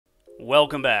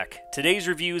Welcome back. Today's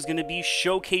review is going to be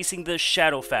showcasing the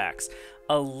SHADOWFAX,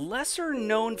 a lesser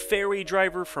known fairway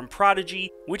driver from Prodigy,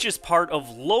 which is part of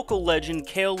local legend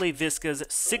Cale Leiviska's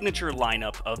signature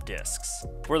lineup of discs.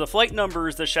 For the flight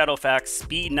numbers, the SHADOWFAX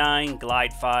speed 9,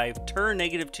 glide 5, turn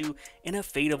 -2, and a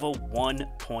fade of a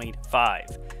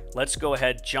 1.5. Let's go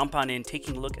ahead, jump on in,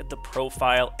 taking a look at the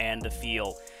profile and the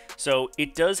feel. So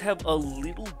it does have a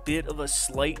little bit of a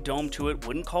slight dome to it.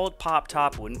 Wouldn't call it pop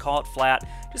top, wouldn't call it flat,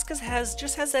 just because it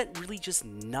just has that really just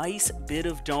nice bit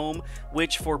of dome,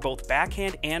 which for both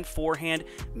backhand and forehand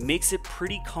makes it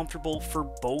pretty comfortable for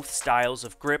both styles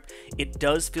of grip. It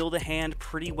does feel the hand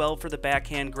pretty well for the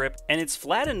backhand grip, and it's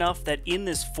flat enough that in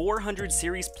this 400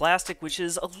 series plastic, which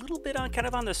is a little bit on kind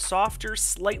of on the softer,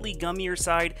 slightly gummier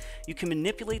side, you can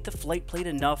manipulate the flight plate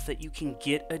enough that you can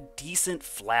get a decent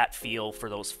flat feel for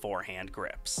those forehand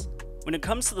grips. When it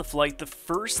comes to the flight, the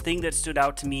first thing that stood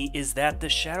out to me is that the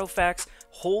SHADOWFAX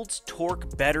holds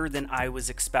torque better than I was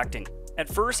expecting. At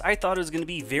first, I thought it was going to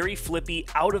be very flippy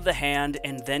out of the hand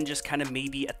and then just kind of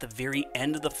maybe at the very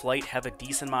end of the flight have a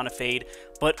decent amount of fade,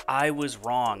 but I was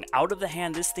wrong. Out of the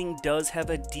hand, this thing does have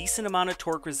a decent amount of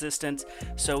torque resistance,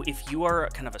 so if you are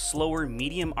kind of a slower,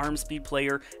 medium arm speed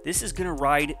player, this is going to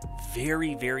ride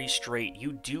very, very straight.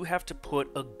 You do have to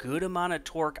put a good amount of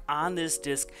torque on this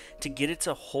disc to get it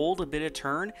to hold a bit of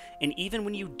turn, and even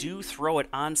when you do throw it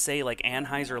on, say, like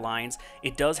Anheuser lines,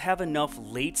 it does have enough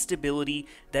late stability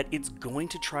that it's going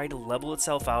to try to level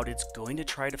itself out. It's going to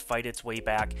try to fight its way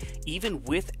back. Even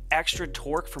with extra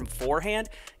torque from forehand,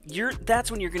 that's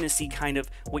when you're going to see kind of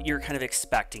what you're kind of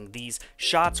expecting. These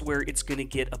shots where it's going to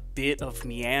get a bit of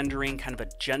meandering, kind of a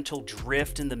gentle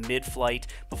drift in the mid-flight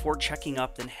before checking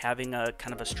up, then having a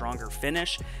kind of a stronger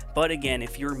finish. But again,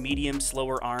 if you're medium,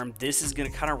 slower arm, this is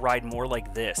going to kind of ride more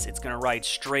like this. It's going to ride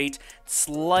straight,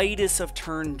 slightest of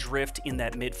turn drift in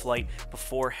that mid-flight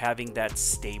before having that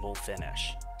stable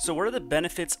finish. So what are the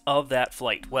benefits of that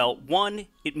flight? Well, one,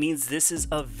 it means this is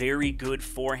a very good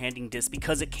forehanding disc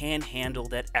because it can handle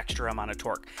that extra amount of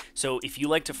torque. So if you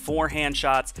like to forehand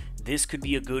shots, this could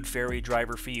be a good fairway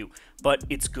driver for you. But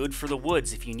it's good for the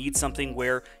woods if you need something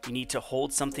where you need to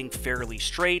hold something fairly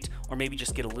straight, or maybe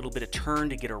just get a little bit of turn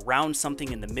to get around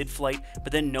something in the mid-flight,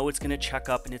 but then know it's going to check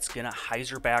up and it's going to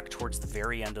hyzer back towards the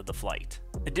very end of the flight.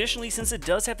 Additionally, since it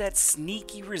does have that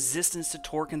sneaky resistance to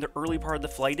torque in the early part of the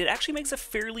flight, it actually makes a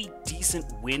fairly decent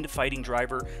wind-fighting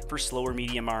driver for slower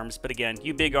medium arms. But again,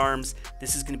 you big arms,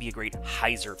 this is going to be a great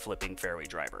hyzer flipping fairway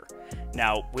driver.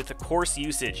 Now, with the course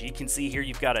usage, you can see here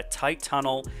you've got a tight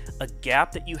tunnel, a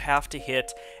gap that you have to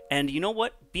hit, and you know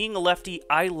what? Being a lefty,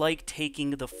 I like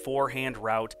taking the forehand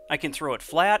route. I can throw it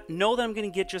flat, know that I'm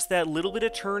going to get just that little bit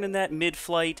of turn in that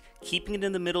mid-flight, keeping it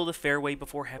in the middle of the fairway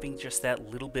before having just that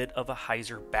little bit of a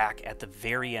hyzer back at the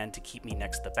very end to keep me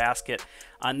next to the basket.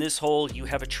 On this hole, you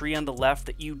have a tree on the left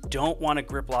that you don't want to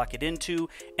grip lock it into,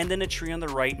 and then a tree on the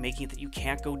right, making it that you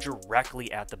can't go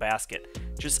directly at the basket.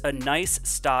 Just a nice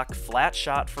stock flat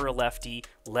shot for a lefty,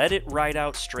 let it ride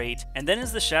out straight, and then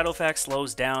as the SHADOWFAX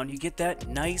slows down, you get that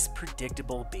nice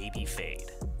predictable baby fade.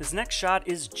 This next shot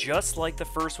is just like the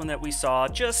first one that we saw,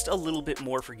 just a little bit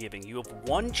more forgiving. You have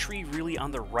one tree really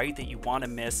on the right that you want to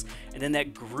miss, and then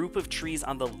that group of trees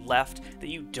on the left that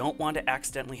you don't want to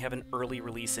accidentally have an early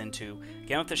release into.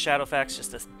 Again, with the SHADOWFAX,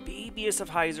 just the babiest of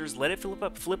hyzers, let it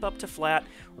flip up to flat,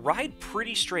 ride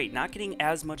pretty straight, not getting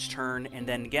as much turn, and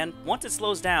then again, once it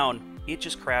slows down, it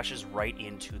just crashes right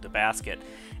into the basket.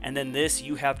 And then this,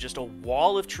 you have just a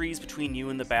wall of trees between you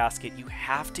and the basket. You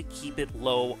have to keep it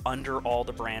low under all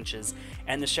the branches,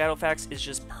 and the SHADOWFAX is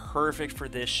just perfect for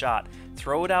this shot.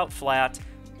 Throw it out flat,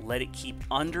 let it keep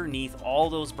underneath all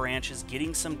those branches,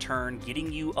 getting some turn,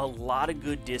 getting you a lot of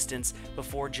good distance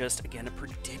before just, again, a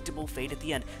predictable fade at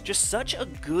the end. Just such a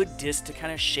good disc to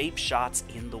kind of shape shots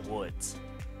in the woods.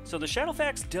 So the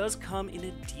SHADOWFAX does come in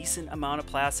a decent amount of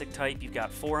plastic type. You've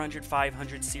got 400,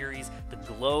 500 series, the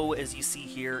glow as you see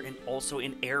here, and also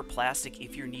in air plastic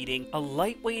if you're needing a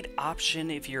lightweight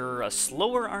option if you're a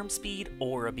slower arm speed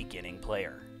or a beginning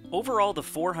player. Overall, the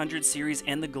 400 series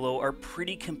and the glow are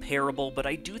pretty comparable, but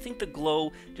I do think the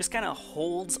glow just kind of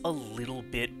holds a little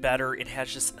bit better. It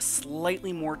has just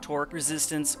slightly more torque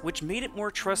resistance, which made it more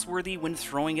trustworthy when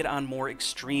throwing it on more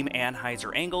extreme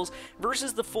Anheuser angles,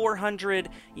 versus the 400,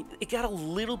 it got a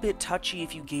little bit touchy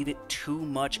if you gave it too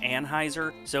much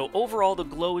Anheuser. So overall, the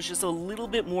glow is just a little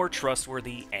bit more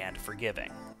trustworthy and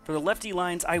forgiving. For the lefty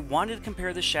lines, I wanted to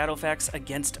compare the SHADOWFAX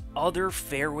against other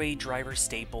fairway driver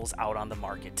staples out on the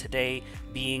market today,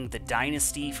 being the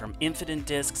Dynasty from Infinite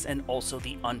Discs and also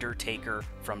the Undertaker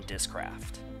from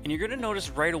Discraft. And you're going to notice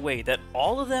right away that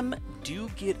all of them do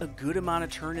get a good amount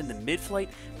of turn in the mid-flight,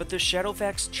 but the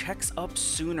SHADOWFAX checks up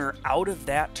sooner out of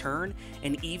that turn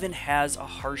and even has a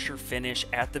harsher finish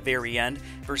at the very end,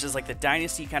 versus like the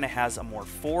Dynasty kind of has a more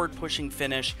forward-pushing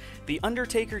finish. The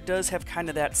Undertaker does have kind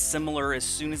of that similar, as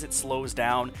soon as it slows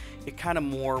down, it kind of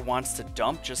more wants to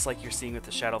dump, just like you're seeing with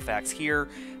the SHADOWFAX here.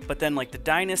 But then like the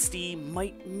Dynasty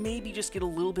might maybe just get a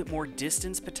little bit more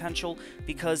distance potential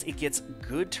because it gets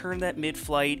good turn that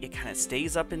mid-flight, it kind of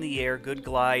stays up in the air, good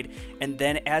glide, and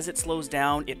then as it slows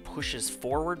down, it pushes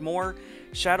forward more.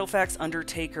 SHADOWFAX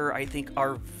Undertaker, I think,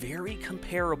 are very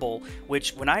comparable,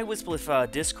 which when I was with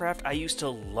Discraft, I used to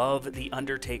love the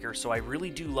Undertaker, so I really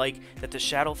do like that the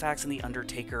SHADOWFAX and the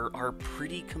Undertaker are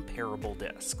pretty comparable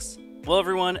discs. Well,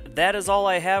 everyone, that is all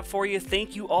I have for you.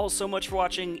 Thank you all so much for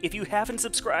watching. If you haven't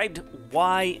subscribed,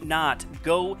 why not?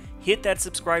 Go hit that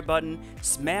subscribe button,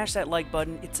 smash that like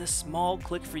button. It's a small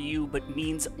click for you, but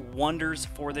means wonders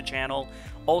for the channel.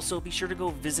 Also, be sure to go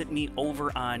visit me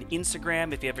over on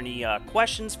Instagram. If you have any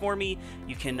questions for me,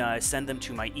 you can send them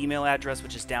to my email address,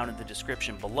 which is down in the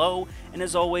description below. And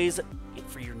as always,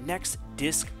 for your next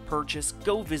disc purchase,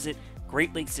 go visit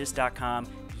GreatLakesDisc.com.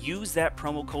 Use that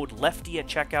promo code Lefty at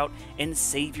checkout and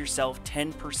save yourself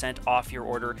 10% off your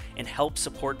order and help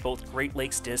support both Great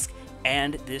Lakes Disc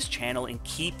and this channel in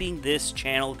keeping this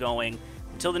channel going.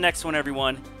 Until the next one,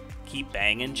 everyone, keep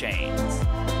banging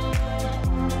chains.